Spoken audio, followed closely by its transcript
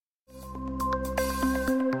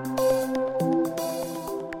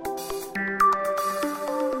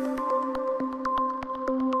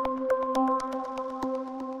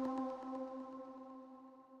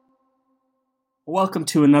Welcome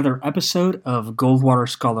to another episode of Goldwater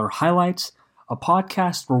Scholar Highlights, a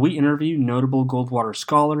podcast where we interview notable Goldwater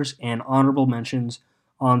scholars and honorable mentions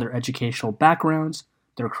on their educational backgrounds,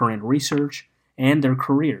 their current research, and their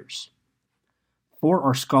careers. For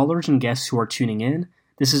our scholars and guests who are tuning in,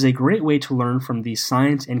 this is a great way to learn from the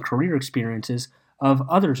science and career experiences of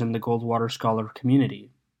others in the Goldwater Scholar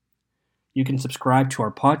community. You can subscribe to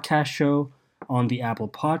our podcast show on the Apple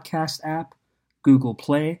Podcast app, Google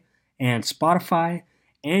Play, and Spotify,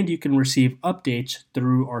 and you can receive updates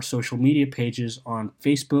through our social media pages on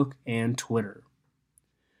Facebook and Twitter.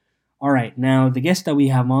 All right, now the guest that we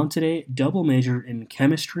have on today double majored in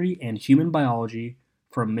chemistry and human biology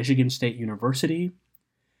from Michigan State University.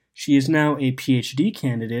 She is now a PhD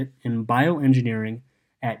candidate in bioengineering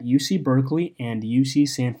at UC Berkeley and UC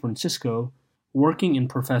San Francisco, working in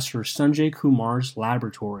Professor Sanjay Kumar's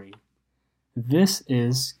laboratory. This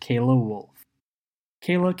is Kayla Wolf.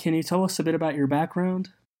 Kayla, can you tell us a bit about your background?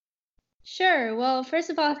 Sure. Well, first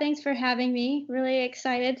of all, thanks for having me. Really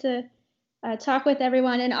excited to talk with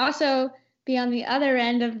everyone and also be on the other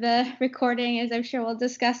end of the recording, as I'm sure we'll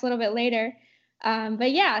discuss a little bit later.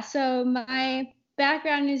 So my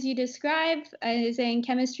background, as you described, is in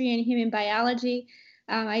chemistry and human biology.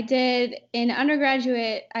 In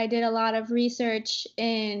undergraduate, I did a lot of research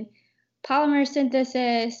in polymer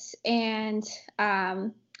synthesis and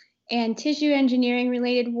tissue engineering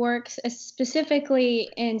related works, specifically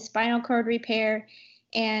in spinal cord repair.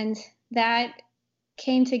 And that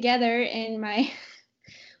came together in my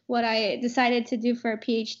what I decided to do for a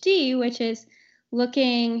PhD, which is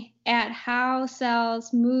looking at how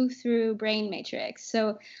cells move through brain matrix.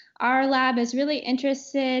 So our lab is really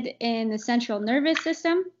interested in the central nervous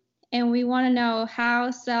system, and we want to know how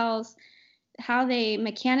they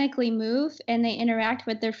mechanically move and they interact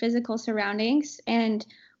with their physical surroundings. And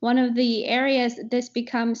one of the areas this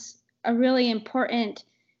becomes a really important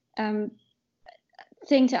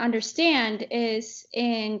thing to understand is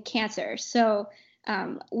in cancer. So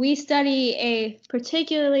we study a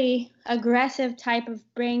particularly aggressive type of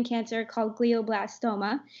brain cancer called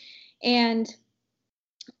glioblastoma. And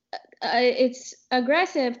it's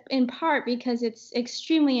aggressive in part because it's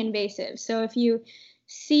extremely invasive. So if you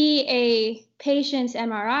see a patient's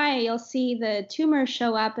MRI, you'll see the tumor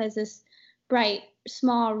show up as this bright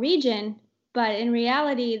small region, but in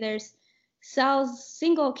reality there's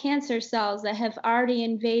single cancer cells that have already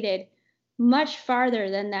invaded much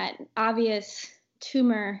farther than that obvious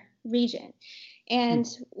tumor region. And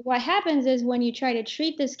what happens is when you try to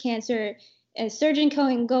treat this cancer, a surgeon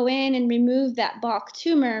can go in and remove that bulk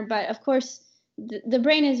tumor, but of course the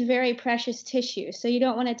brain is very precious tissue, so you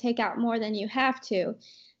don't want to take out more than you have to.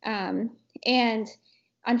 And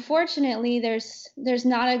unfortunately, there's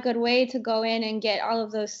not a good way to go in and get all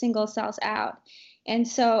of those single cells out. And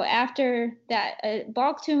so after that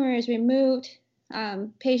bulk tumor is removed,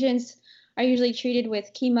 patients are usually treated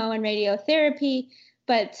with chemo and radiotherapy,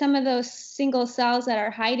 but some of those single cells that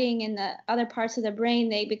are hiding in the other parts of the brain,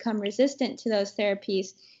 they become resistant to those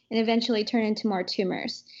therapies and eventually turn into more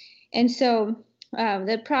tumors. And so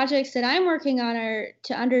the projects that I'm working on are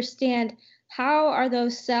to understand how are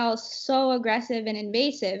those cells so aggressive and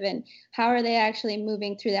invasive, and how are they actually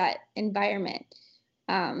moving through that environment?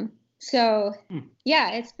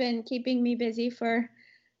 It's been keeping me busy for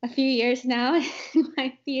a few years now in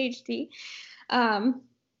my PhD.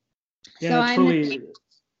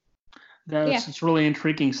 It's really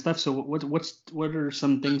intriguing stuff. So what are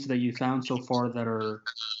some things that you found so far that are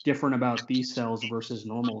different about these cells versus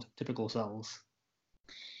normal typical cells?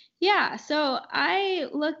 Yeah, so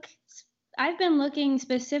I've been looking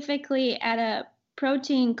specifically at a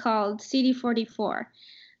protein called CD44.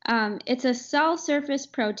 It's a cell surface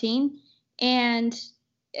protein, and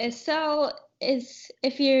a cell is,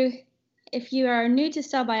 if you are new to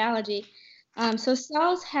cell biology, so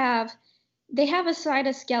cells have a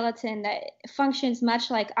cytoskeleton that functions much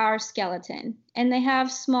like our skeleton, and they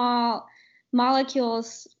have small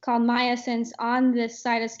molecules called myosins on this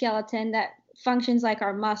cytoskeleton that functions like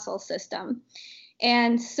our muscle system.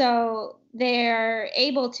 And so they're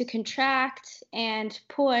able to contract and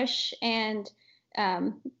push and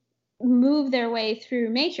move their way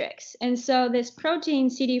through matrix. And so this protein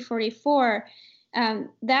CD44,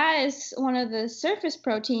 that is one of the surface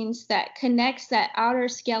proteins that connects that outer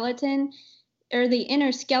skeleton or the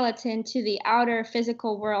inner skeleton to the outer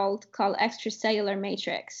physical world called extracellular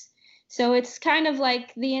matrix. So it's kind of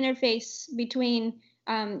like the interface between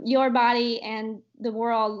your body and the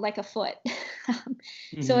world, like a foot.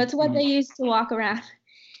 So it's what they use to walk around.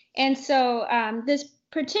 And so this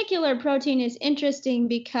particular protein is interesting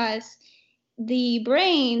because the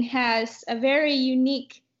brain has a very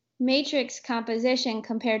unique matrix composition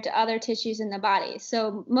compared to other tissues in the body.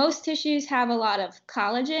 So most tissues have a lot of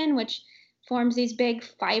collagen, which forms these big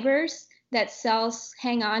fibers that cells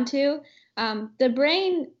hang on to. The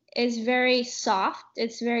brain is very soft,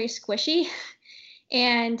 it's very squishy,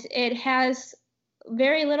 and it has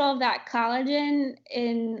very little of that collagen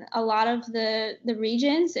in a lot of the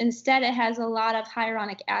regions. Instead, it has a lot of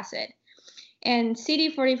hyaluronic acid. And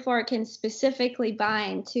CD44 can specifically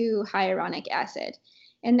bind to hyaluronic acid.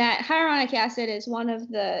 And that hyaluronic acid is one of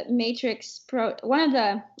the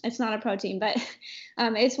it's not a protein, but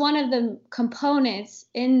it's one of the components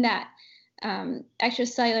in that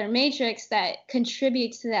extracellular matrix that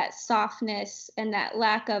contributes to that softness and that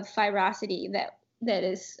lack of fibrosity that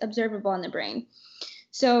is observable in the brain.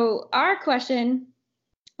 So our question,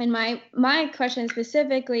 and my question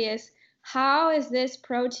specifically, is how is this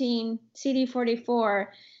protein CD44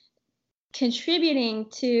 contributing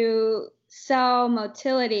to cell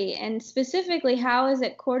motility, and specifically how is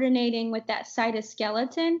it coordinating with that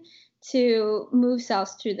cytoskeleton to move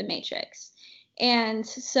cells through the matrix? And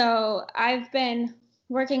so I've been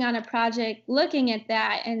working on a project looking at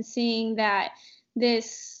that and seeing that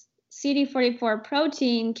this CD44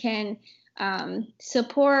 protein can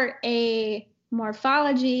support a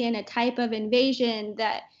morphology and a type of invasion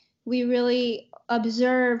that we really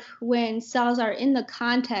observe when cells are in the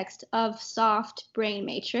context of soft brain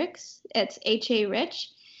matrix. It's HA rich.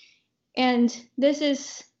 And this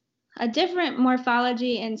is a different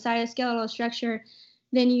morphology and cytoskeletal structure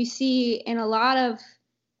than you see in a lot of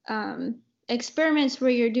experiments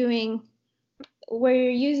where you're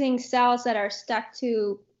using cells that are stuck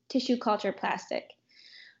to tissue culture plastic.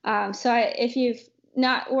 If you've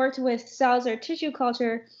not worked with cells or tissue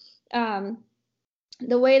culture,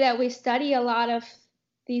 the way that we study a lot of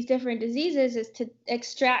these different diseases is to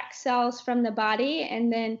extract cells from the body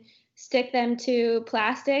and then stick them to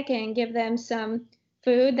plastic and give them some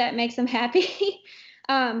food that makes them happy.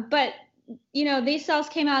 But these cells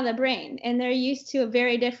came out of the brain, and they're used to a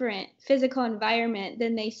very different physical environment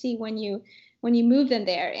than they see when you move them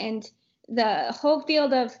there. And the whole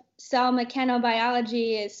field of cell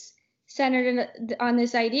mechanobiology is centered on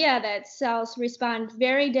this idea that cells respond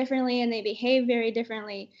very differently and they behave very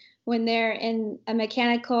differently when they're in a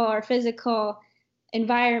mechanical or physical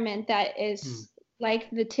environment that is like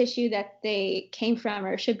the tissue that they came from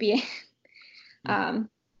or should be in.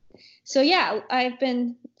 So yeah, I've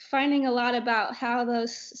been finding a lot about how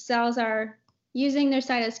those cells are using their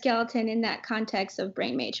cytoskeleton in that context of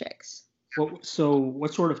brain matrix. So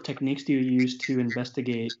what sort of techniques do you use to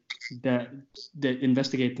investigate that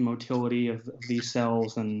investigate the motility of these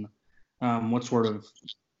cells, and what sort of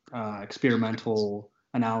experimental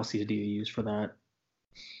analyses do you use for that?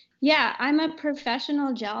 Yeah, I'm a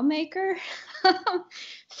professional gel maker.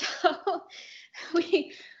 So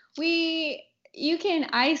you can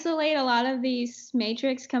isolate a lot of these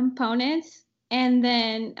matrix components and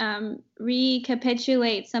then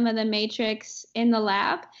recapitulate some of the matrix in the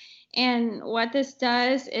lab. And what this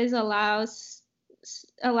does is allows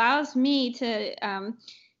me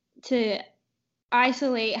to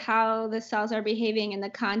isolate how the cells are behaving in the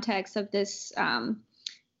context of this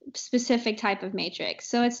specific type of matrix.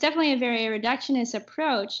 So it's definitely a very reductionist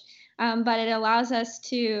approach, but it allows us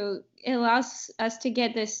to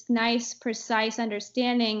get this nice, precise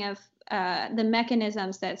understanding of the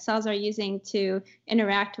mechanisms that cells are using to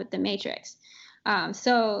interact with the matrix. And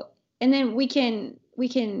then we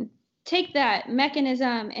can take that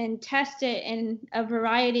mechanism and test it in a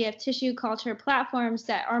variety of tissue culture platforms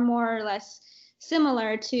that are more or less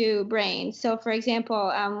similar to brain. So for example,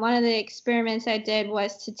 one of the experiments I did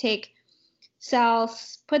was to take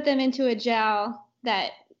cells, put them into a gel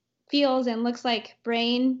that feels and looks like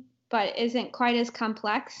brain, but isn't quite as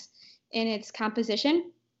complex in its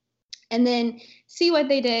composition, and then see what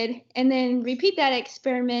they did, and then repeat that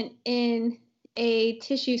experiment in a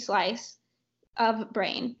tissue slice of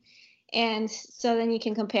brain. And so then you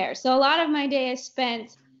can compare. So a lot of my day is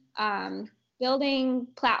spent building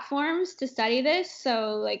platforms to study this,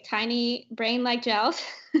 so like tiny brain-like gels,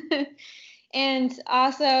 and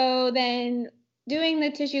also then doing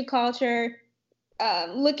the tissue culture,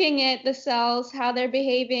 looking at the cells, how they're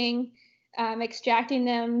behaving, extracting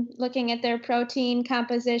them, looking at their protein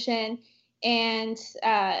composition, and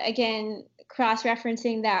again,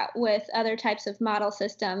 cross-referencing that with other types of model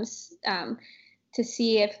systems to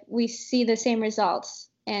see if we see the same results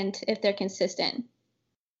and if they're consistent.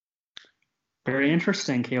 Very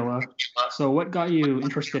interesting, Kayla. So what got you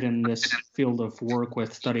interested in this field of work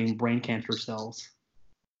with studying brain cancer cells?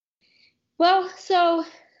 Well, so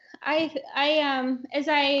I as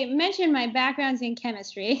I mentioned, my background's in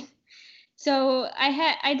chemistry. So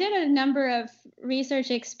I did a number of research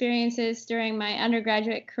experiences during my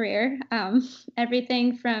undergraduate career,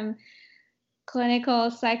 everything from clinical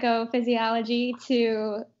psychophysiology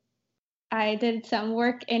to I did some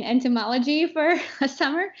work in entomology for a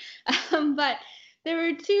summer. But there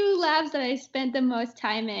were two labs that I spent the most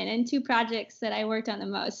time in and two projects that I worked on the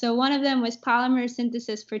most. So one of them was polymer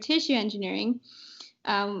synthesis for tissue engineering.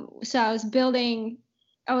 So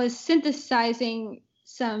I was synthesizing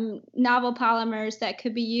some novel polymers that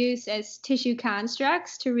could be used as tissue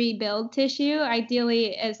constructs to rebuild tissue,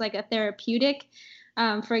 ideally as like a therapeutic.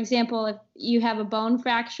 For example, if you have a bone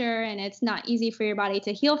fracture and it's not easy for your body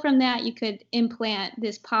to heal from that, you could implant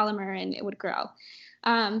this polymer and it would grow.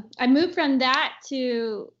 I moved from that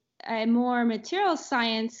to a more material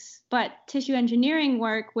science, but tissue engineering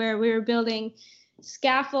work where we were building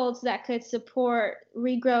scaffolds that could support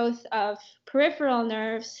regrowth of peripheral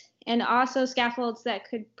nerves and also scaffolds that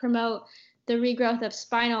could promote the regrowth of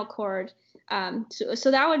spinal cord.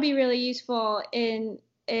 So that would be really useful in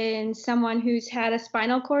someone who's had a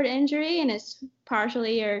spinal cord injury and is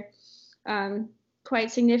partially or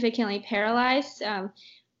quite significantly paralyzed.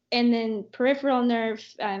 And then peripheral nerve,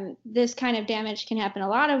 this kind of damage can happen a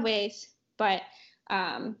lot of ways, but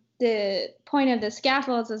the point of the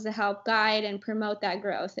scaffolds is to help guide and promote that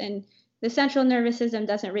growth. And the central nervous system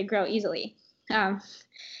doesn't regrow easily.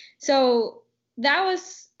 So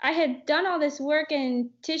I had done all this work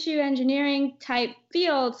in tissue engineering type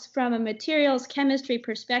fields from a materials chemistry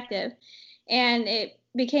perspective. And it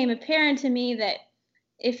became apparent to me that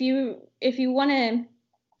if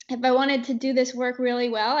I wanted to do this work really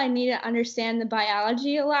well, I needed to understand the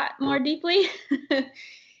biology a lot more deeply.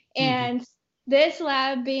 And this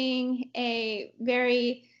lab being a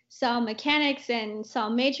very cell mechanics and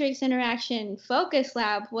cell matrix interaction focused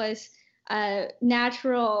lab was a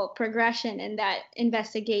natural progression in that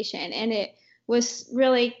investigation. And it was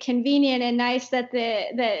really convenient and nice that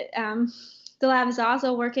the lab is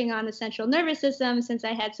also working on the central nervous system, since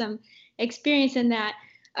I had some experience in that.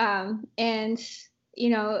 And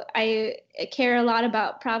I care a lot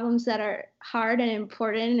about problems that are hard and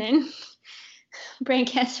important, and brain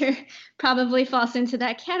cancer probably falls into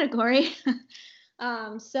that category.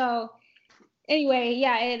 So anyway,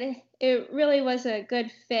 yeah, it really was a good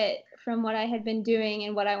fit from what I had been doing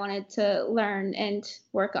and what I wanted to learn and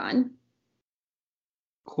work on.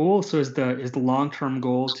 Cool. So is the long-term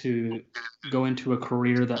goal to go into a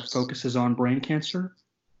career that focuses on brain cancer?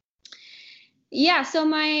 Yeah, so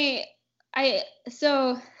my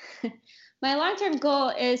long-term goal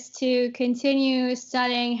is to continue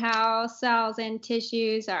studying how cells and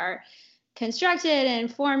tissues are constructed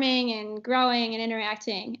and forming and growing and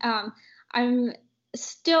interacting. I'm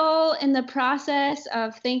still in the process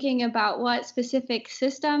of thinking about what specific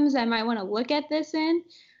systems I might want to look at this in.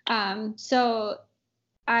 So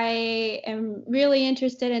I am really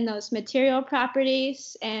interested in those material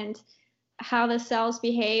properties and how the cells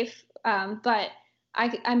behave, but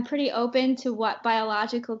I'm pretty open to what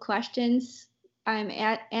biological questions I'm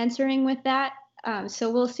answering with that. So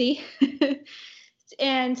we'll see.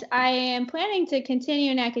 And I am planning to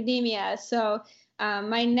continue in academia. So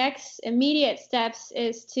my next immediate steps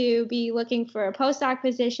is to be looking for a postdoc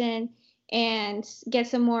position and get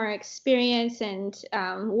some more experience and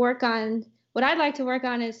work on what I'd like to work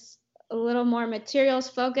on is a little more materials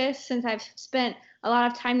focused. Since I've spent a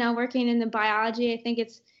lot of time now working in the biology, I think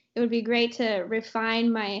it would be great to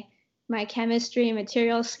refine my chemistry and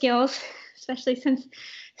materials skills, especially since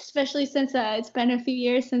it's been a few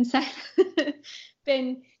years since I've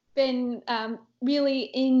been really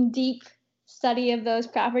in deep study of those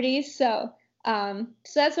properties. So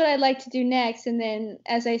that's what I'd like to do next. And then,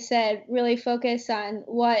 as I said, really focus on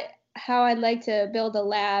how I'd like to build a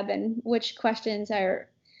lab and which questions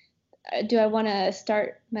do I want to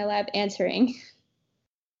start my lab answering.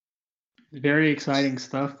 Very exciting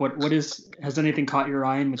stuff. Has anything caught your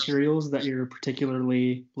eye in materials that you're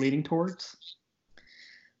particularly leaning towards?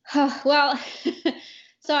 Well,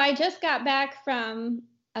 so I just got back from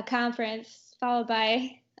a conference followed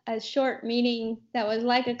by a short meeting that was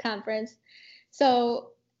like a conference.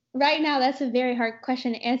 So right now, that's a very hard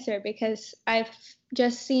question to answer because I've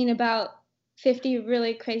just seen about 50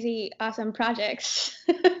 really crazy, awesome projects.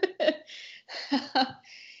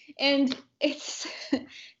 And it's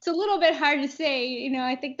a little bit hard to say.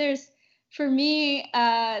 I think for me,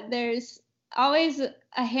 there's always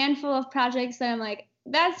a handful of projects that I'm like,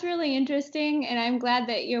 that's really interesting, and I'm glad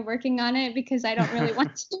that you're working on it because I don't really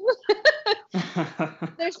want to.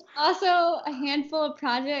 There's also a handful of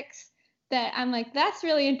projects that I'm like, that's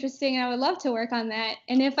really interesting, and I would love to work on that.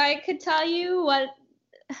 And if I could tell you what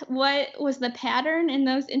what was the pattern in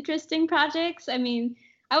those interesting projects. I mean,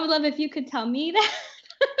 I would love if you could tell me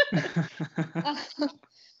that.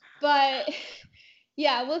 But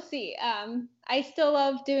yeah, we'll see. I still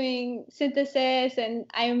love doing synthesis, and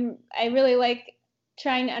I really like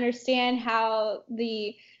trying to understand how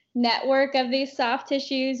the network of these soft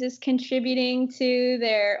tissues is contributing to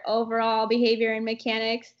their overall behavior and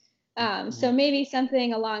mechanics. So maybe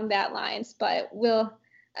something along that lines, but we'll,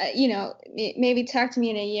 maybe talk to me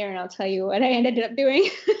in a year and I'll tell you what I ended up doing.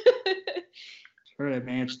 Sure,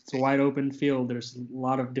 man. It's a wide open field. There's a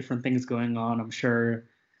lot of different things going on, I'm sure.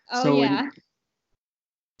 Oh, So, yeah.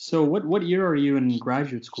 so what year are you in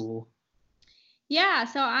graduate school? Yeah,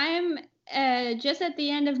 so I'm just at the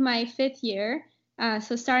end of my 5th year.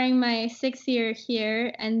 So starting my 6th year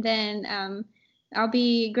here, and then I'll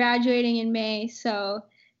be graduating in May. So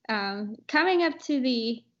coming up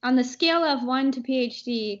to on the scale of 1 to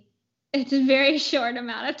PhD, it's a very short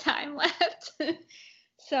amount of time left.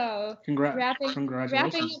 So wrapping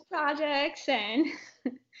Congratulations. up projects and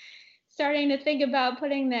starting to think about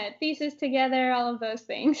putting that thesis together, all of those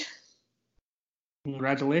things.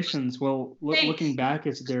 Congratulations. Well, looking back,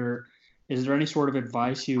 is there any sort of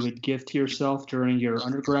advice you would give to yourself during your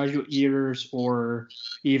undergraduate years, or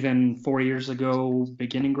even 4 years ago,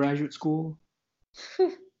 beginning graduate school?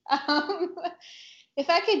 If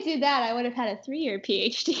I could do that, I would have had a 3-year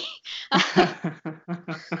PhD.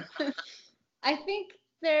 I think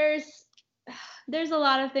there's a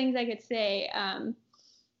lot of things I could say.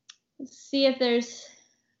 Let's see if there's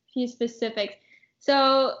a few specifics.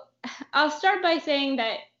 So I'll start by saying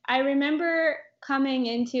that I remember coming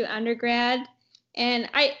into undergrad, and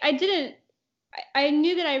I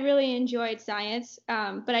knew that I really enjoyed science,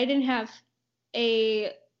 but I didn't have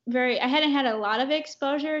I hadn't had a lot of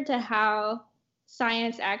exposure to how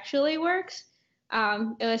science actually works.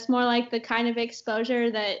 It was more like the kind of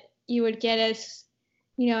exposure that you would get as,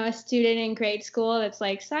 a student in grade school that's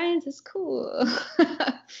like, science is cool.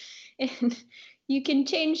 And you can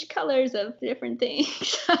change colors of different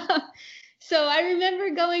things. So I remember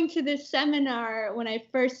going to this seminar when I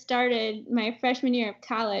first started my freshman year of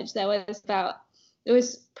college. It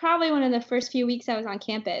was probably one of the first few weeks I was on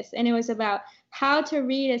campus, and it was about how to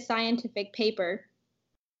read a scientific paper.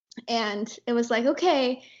 And it was like,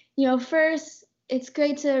 okay, first it's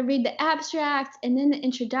great to read the abstract and then the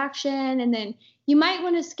introduction, and then you might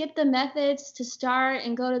want to skip the methods to start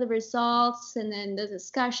and go to the results and then the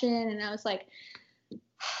discussion. And I was like,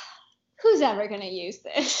 who's ever going to use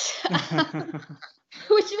this?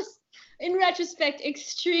 Which is, in retrospect,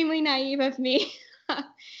 extremely naive of me.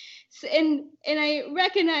 And I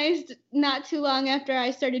recognized not too long after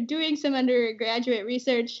I started doing some undergraduate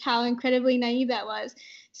research how incredibly naive that was.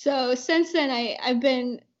 So since then, I've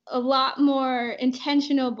been a lot more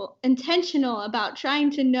intentional about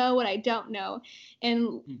trying to know what I don't know,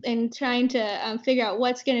 and trying to figure out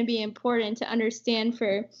what's going to be important to understand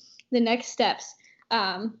for the next steps.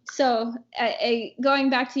 So going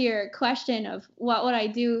back to your question of what would I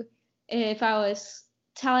do if I was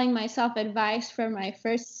telling myself advice for my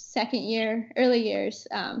first, second year, early years,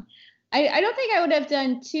 I don't think I would have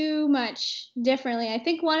done too much differently. I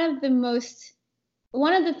think one of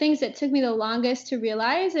the things that took me the longest to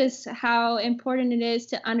realize is how important it is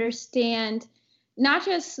to understand not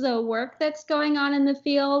just the work that's going on in the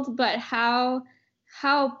field, but how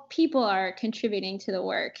people are contributing to the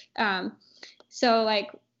work. So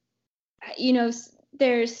like,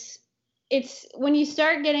 it's when you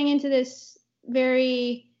start getting into this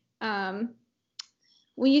when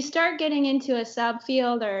you start getting into a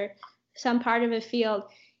subfield or some part of a field,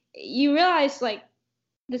 you realize like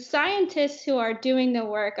the scientists who are doing the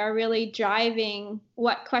work are really driving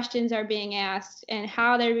what questions are being asked and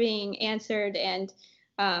how they're being answered, and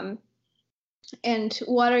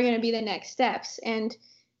what are going to be the next steps. And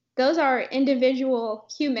those are individual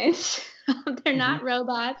humans. They're not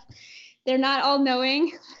robots. They're not all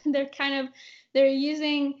knowing. They're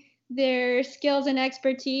using their skills and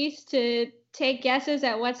expertise to take guesses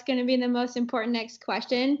at what's going to be the most important next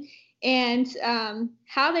question. And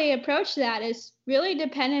how they approach that is really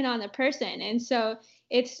dependent on the person. And so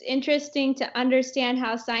it's interesting to understand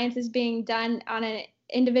how science is being done on an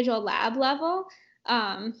individual lab level.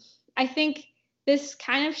 I think this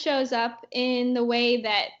kind of shows up in the way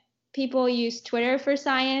that people use Twitter for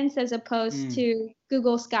science as opposed to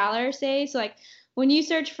Google Scholar, say. So like when you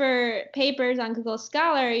search for papers on Google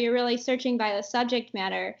Scholar, you're really searching by the subject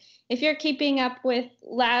matter. If you're keeping up with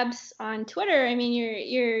labs on Twitter, I mean,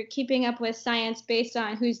 you're keeping up with science based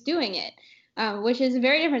on who's doing it, which is a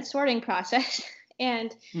very different sorting process.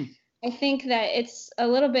 And I think that it's a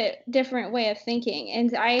little bit different way of thinking.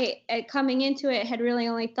 And coming into it, had really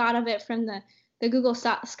only thought of it from the Google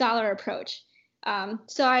Scholar approach.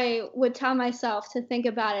 So I would tell myself to think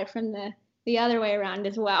about it from the other way around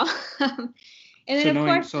as well. And then, of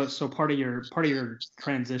course, so part of your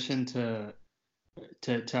transition to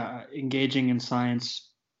engaging in science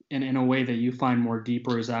in a way that you find more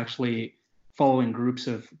deeper is actually following groups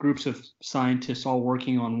of scientists all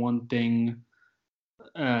working on one thing,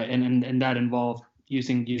 and that involved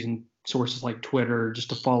using sources like Twitter just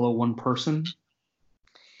to follow one person.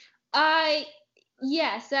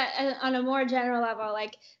 Yes, on a more general level,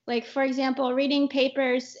 like for example, reading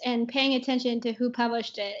papers and paying attention to who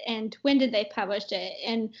published it and when did they publish it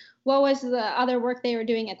and what was the other work they were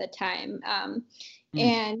doing at the time,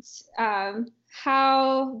 and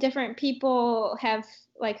how different people have,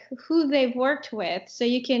 like, who they've worked with. So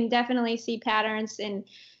you can definitely see patterns in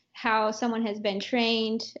how someone has been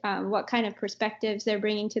trained, what kind of perspectives they're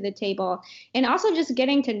bringing to the table, and also just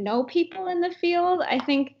getting to know people in the field. I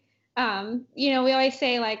think, we always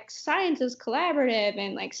say, like, science is collaborative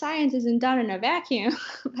and, like, science isn't done in a vacuum.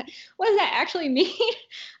 But what does that actually mean?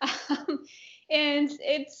 And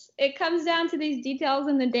it comes down to these details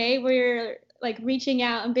in the day where you're, like, reaching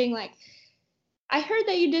out and being like, I heard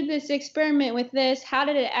that you did this experiment with this. How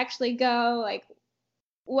did it actually go? Like,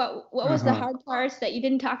 what was the hard parts that you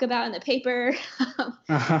didn't talk about in the paper?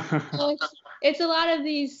 So it's a lot of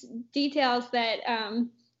these details that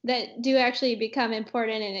that do actually become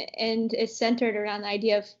important, and it's centered around the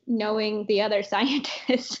idea of knowing the other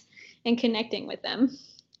scientists and connecting with them.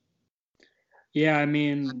 Yeah, I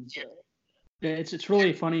mean, it's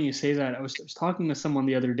really funny you say that. I was talking to someone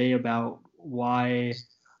the other day about why,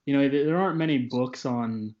 there aren't many books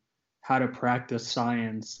on how to practice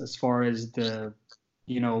science as far as the,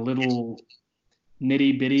 little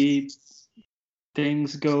nitty bitty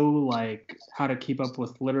things go, like how to keep up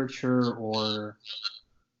with literature, or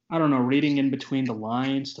I don't know, reading in between the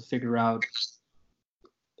lines to figure out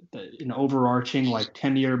the overarching, like,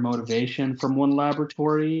 10-year motivation from one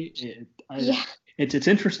laboratory. It's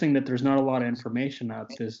interesting that there's not a lot of information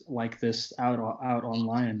out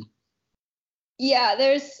online. Yeah,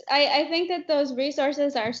 I think that those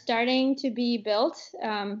resources are starting to be built.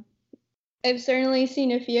 I've certainly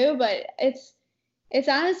seen a few, but it's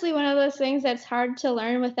honestly one of those things that's hard to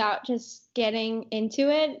learn without just getting into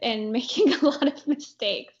it and making a lot of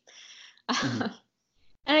mistakes. And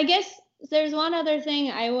I guess there's one other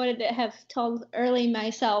thing I would have told early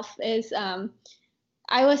myself is,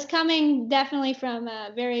 I was coming definitely from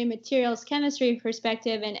a very materials chemistry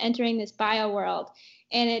perspective and entering this bio world.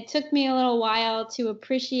 And it took me a little while to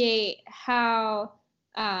appreciate how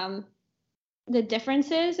the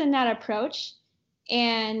differences in that approach,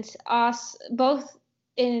 and us both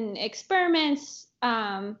in experiments,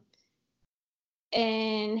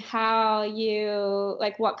 and how you,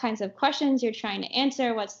 like, what kinds of questions you're trying to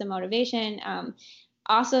answer, what's the motivation,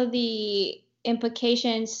 also the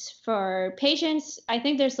implications for patients. I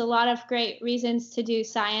think there's a lot of great reasons to do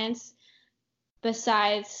science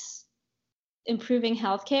besides improving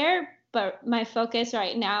healthcare, but my focus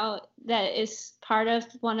right now, that is part of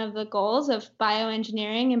one of the goals of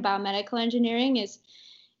bioengineering and biomedical engineering, is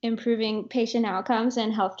improving patient outcomes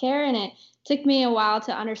in healthcare. And it took me a while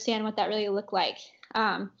to understand what that really looked like.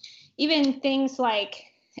 Even things like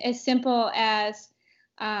as simple as,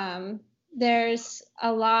 there's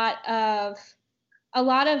a lot of,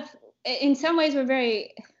 in some ways, we're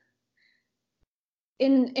very,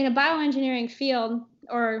 in a bioengineering field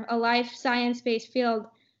or a life science-based field,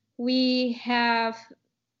 we have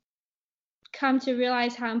come to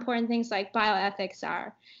realize how important things like bioethics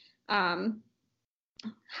are.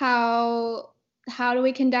 How do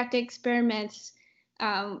we conduct experiments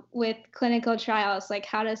with clinical trials? Like,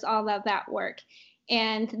 how does all of that work?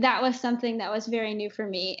 And that was something that was very new for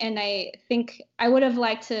me. And I think I would have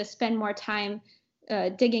liked to spend more time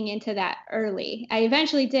digging into that early. I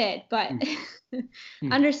eventually did, but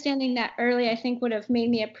understanding that early, I think, would have made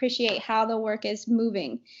me appreciate how the work is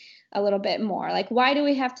moving a little bit more. Like, why do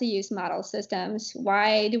we have to use model systems?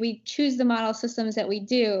 Why do we choose the model systems that we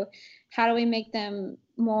do? How do we make them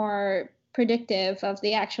more predictive of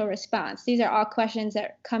the actual response? These are all questions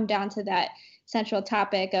that come down to that central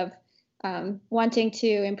topic of wanting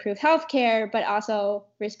to improve healthcare, but also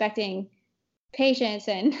respecting patients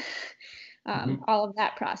and all of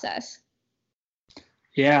that process.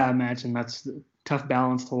 Yeah, I imagine that's a tough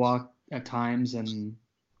balance to walk at times, and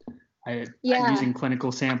using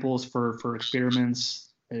clinical samples for experiments.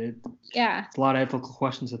 It's a lot of ethical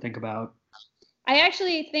questions to think about. I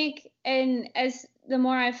actually think, and as the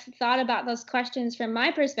more I've thought about those questions from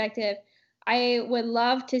my perspective, I would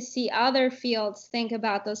love to see other fields think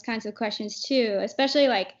about those kinds of questions too, especially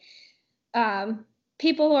like um,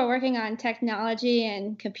 people who are working on technology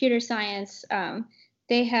and computer science.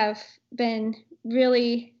 They have been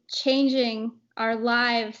really changing our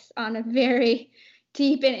lives on a very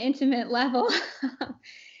deep and intimate level. And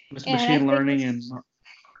I Machine think learning and it's,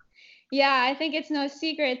 yeah, I think it's no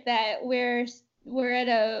secret that we're at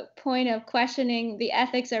a point of questioning the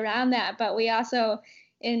ethics around that, but we also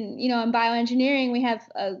in bioengineering we have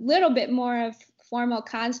a little bit more of formal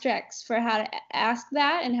constructs for how to ask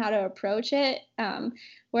that and how to approach it.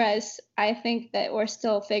 Whereas I think that we're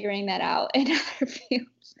still figuring that out in other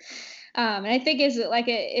fields. And I think is like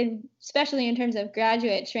especially in terms of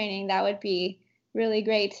graduate training, that would be really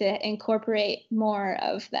great to incorporate more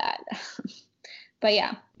of that. But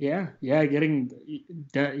yeah. yeah,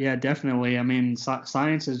 yeah, definitely. I mean,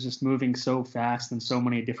 science is just moving so fast in so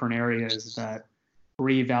many different areas that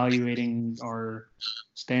reevaluating our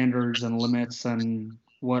standards and limits and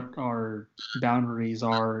what our boundaries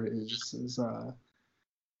are is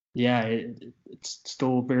yeah, it's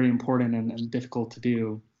still very important and difficult to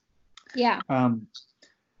do. Yeah.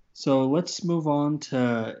 So let's move on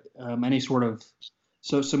to any sort of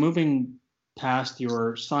so moving past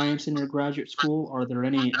your science in your graduate school, are there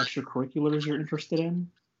any extracurriculars you're interested in?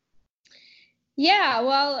 Yeah,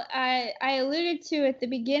 well, I alluded to at the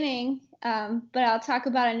beginning, but I'll talk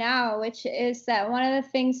about it now, which is that one of the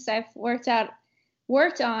things I've worked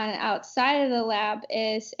on outside of the lab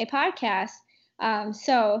is a podcast.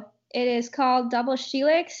 So it is called Double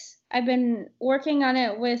Helix. I've been working on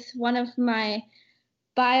it with one of my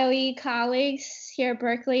BioE colleagues here at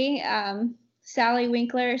Berkeley, Sally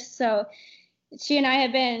Winkler. So she and I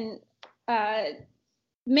have been uh,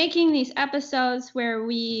 making these episodes where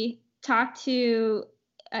we talk to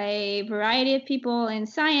a variety of people in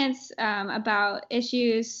science about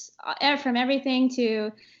issues from everything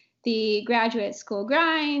to the graduate school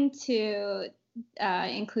grind to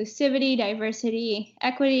inclusivity, diversity,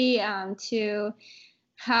 equity, to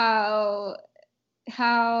how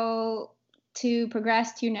to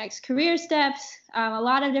progress to next career steps, a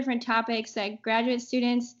lot of different topics that graduate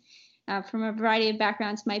students from a variety of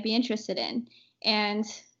backgrounds might be interested in. And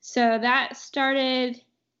so that started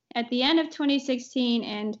at the end of 2016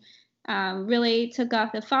 and really took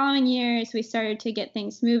off the following years. We started to get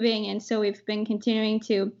things moving. And so we've been continuing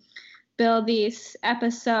to build these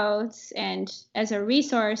episodes and as a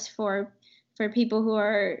resource for people who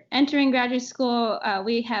are entering graduate school.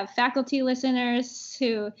 We have faculty listeners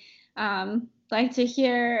who like to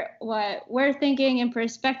hear what we're thinking and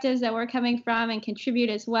perspectives that we're coming from and contribute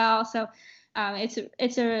as well. So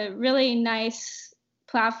it's a really nice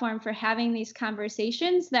platform for having these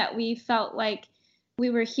conversations that we felt like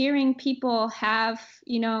we were hearing people have,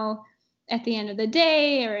 at the end of the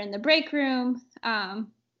day or in the break room.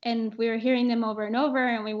 And we were hearing them over and over,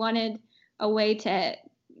 and we wanted a way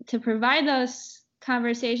to provide those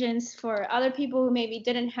conversations for other people who maybe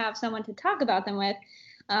didn't have someone to talk about them with,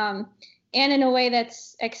 and in a way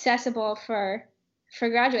that's accessible for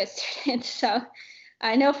graduate students. So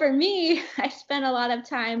I know for me, I spent a lot of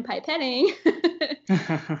time pipetting.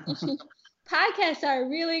 Podcasts are a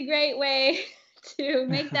really great way to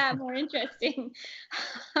make that more interesting.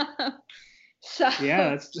 So Yeah,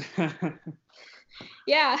 that's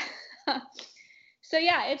yeah. So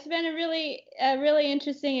yeah, it's been a really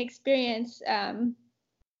interesting experience. And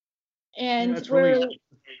that's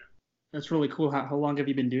really cool. How long have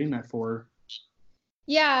you been doing that for?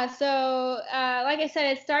 Yeah, so like I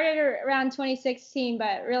said, it started around 2016,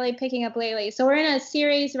 but really picking up lately. So we're in a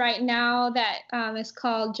series right now that is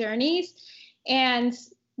called Journeys, and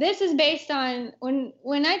this is based on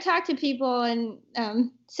when I talk to people and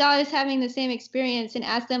saw us having the same experience and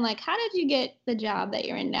ask them like, how did you get the job that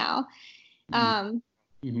you're in now?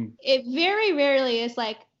 It very rarely is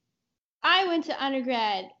like, I went to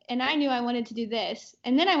undergrad and I knew I wanted to do this,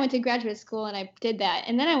 and then I went to graduate school and I did that,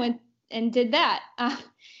 and then I went and did that.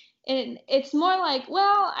 It's more like,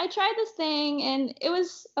 well, I tried this thing and it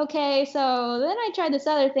was okay, so then I tried this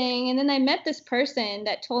other thing, and then I met this person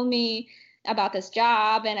that told me about this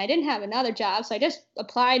job, and I didn't have another job, so I just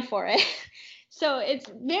applied for it. So it's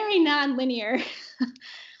very non-linear.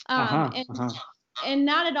 And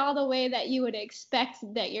not at all the way that you would expect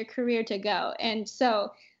that your career to go. And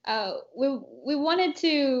so we wanted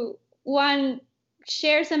to,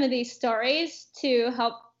 share some of these stories to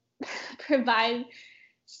help provide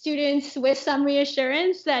students with some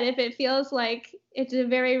reassurance that if it feels like it's a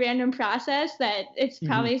very random process, that it's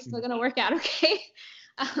probably still going to work out okay.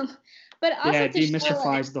 But also it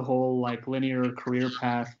demystifies the whole like linear career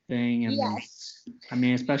path thing, and yes. I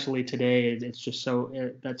mean, especially today, it's just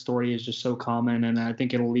that story is just so common, and I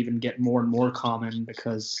think it'll even get more and more common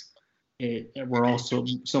because we're also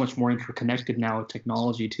so much more interconnected now with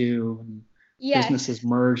technology too, and Yes. businesses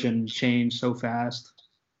merge and change so fast.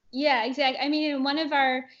 Yeah, exactly. I mean, in one of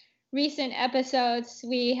our recent episodes,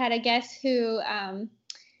 we had a guest who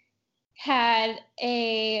had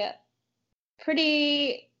a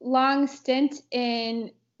pretty long stint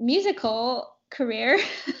in musical career,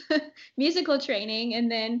 musical training,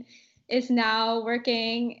 and then is now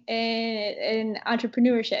working in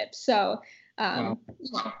entrepreneurship. So Wow.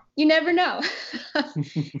 you never know.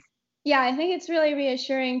 Yeah, I think it's really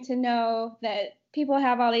reassuring to know that people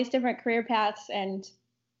have all these different career paths, and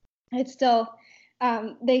it's still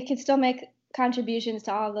they can still make contributions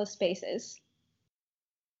to all of those spaces.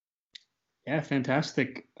 Yeah,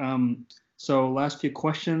 fantastic. So last few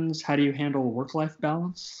questions. How do you handle work-life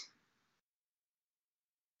balance?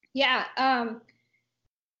 Yeah,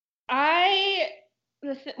 I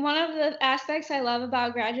one of the aspects I love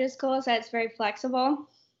about graduate school is that it's very flexible.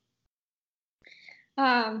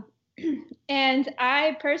 Um, and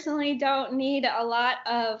I personally don't need a lot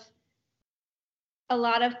of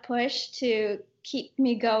push to keep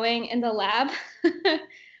me going in the lab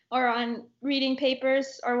or on reading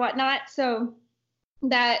papers or whatnot. So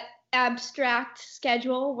that abstract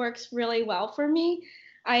schedule works really well for me.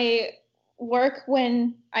 I work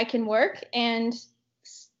when I can work, and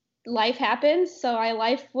life happens. So I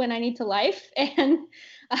life when I need to life, um,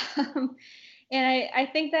 and I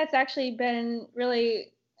think that's actually been really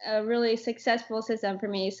a really successful system for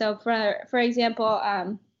me. So for example,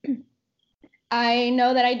 I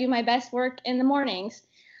know that I do my best work in the mornings.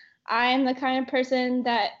 I'm the kind of person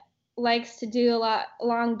that likes to do a lot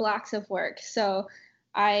long blocks of work. So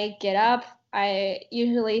I get up. I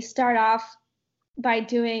usually start off by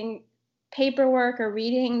doing paperwork or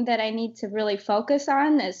reading that I need to really focus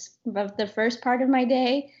on as the first part of my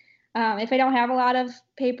day. If I don't have a lot of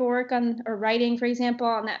paperwork on or writing, for example,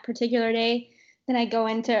 on that particular day, then I go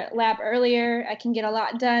into lab earlier. I can get a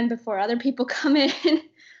lot done before other people come in.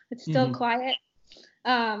 It's still Mm-hmm. quiet.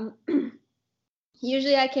 Um,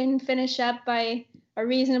 Usually I can finish up by a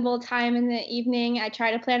reasonable time in the evening. I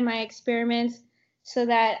try to plan my experiments so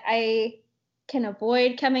that I can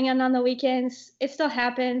avoid coming in on the weekends. It still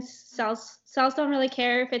happens. Cells don't really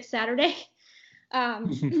care if it's Saturday.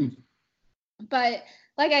 Um, but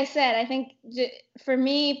like I said, I think for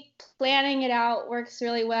me, planning it out works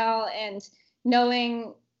really well, and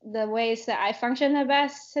knowing the ways that I function the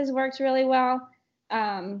best has worked really well.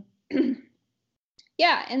 Um,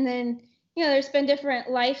 yeah, and then there's been different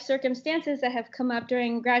life circumstances that have come up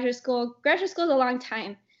during graduate school. Graduate school is a long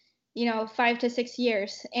time, 5 to 6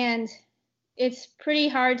 years, and it's pretty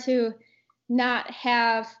hard to not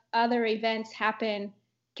have other events happen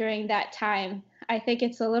during that time. I think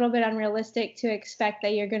it's a little bit unrealistic to expect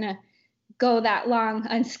that you're going to go that long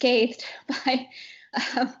unscathed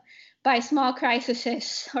um, by small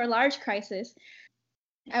crises or large crises.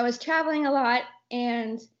 I was traveling a lot,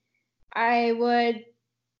 and I would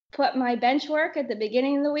put my bench work at the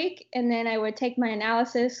beginning of the week, and then I would take my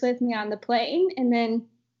analysis with me on the plane. And then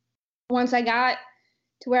once I got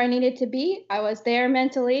to where I needed to be, I was there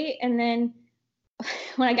mentally. And then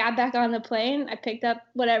when I got back on the plane, I picked up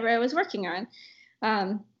whatever I was working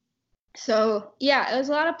on. So yeah, it was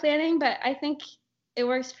a lot of planning, but I think it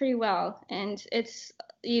works pretty well. And it's,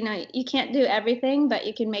 you can't do everything, but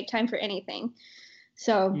you can make time for anything.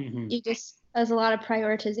 So Mm-hmm. there's a lot of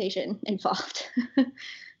prioritization involved.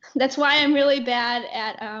 That's why I'm really bad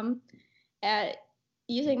at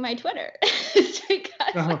using my Twitter. It's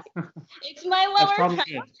because it's my That's lower probably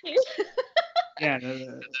good. priority. Yeah,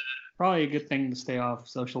 probably a good thing to stay off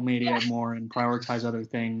social media Yeah, more and prioritize other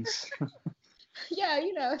things. yeah,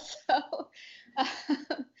 so. Uh,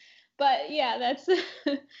 but yeah,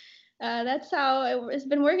 that's how it's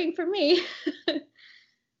been working for me.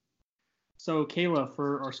 So, Kayla,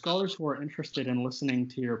 for our scholars who are interested in listening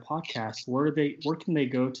to your podcast, where can they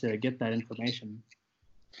go to get that information?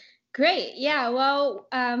 Great. Yeah. Well,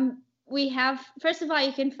 we have, first of all,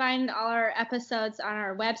 you can find all our episodes on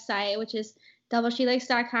our website, which is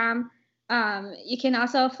doubleshelix.com. You can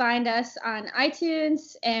also find us on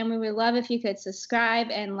iTunes, and we would love if you could subscribe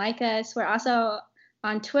and like us. We're also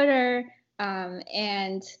on Twitter.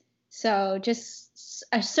 And so just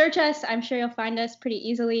search us. I'm sure you'll find us pretty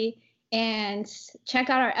easily, and check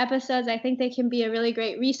out our episodes. I think they can be a really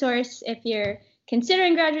great resource if you're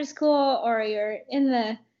considering graduate school, or you're in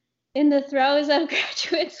the throes of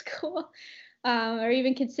graduate school, or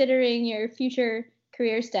even considering your future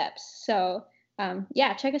career steps. So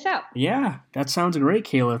check us out. Yeah, that sounds great,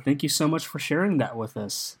 Kayla. Thank you so much for sharing that with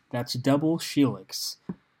us. That's Double Helix.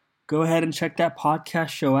 Go ahead and check that podcast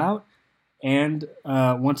show out. And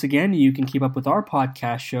once again, you can keep up with our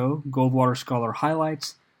podcast show, Goldwater Scholar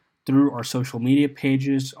Highlights, through our social media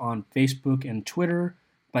pages on Facebook and Twitter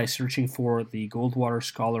by searching for the Goldwater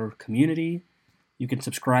Scholar community. You can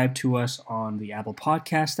subscribe to us on the Apple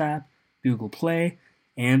Podcast app, Google Play,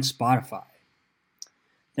 and Spotify.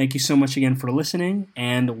 Thank you so much again for listening,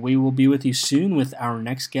 and we will be with you soon with our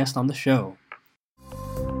next guest on the show.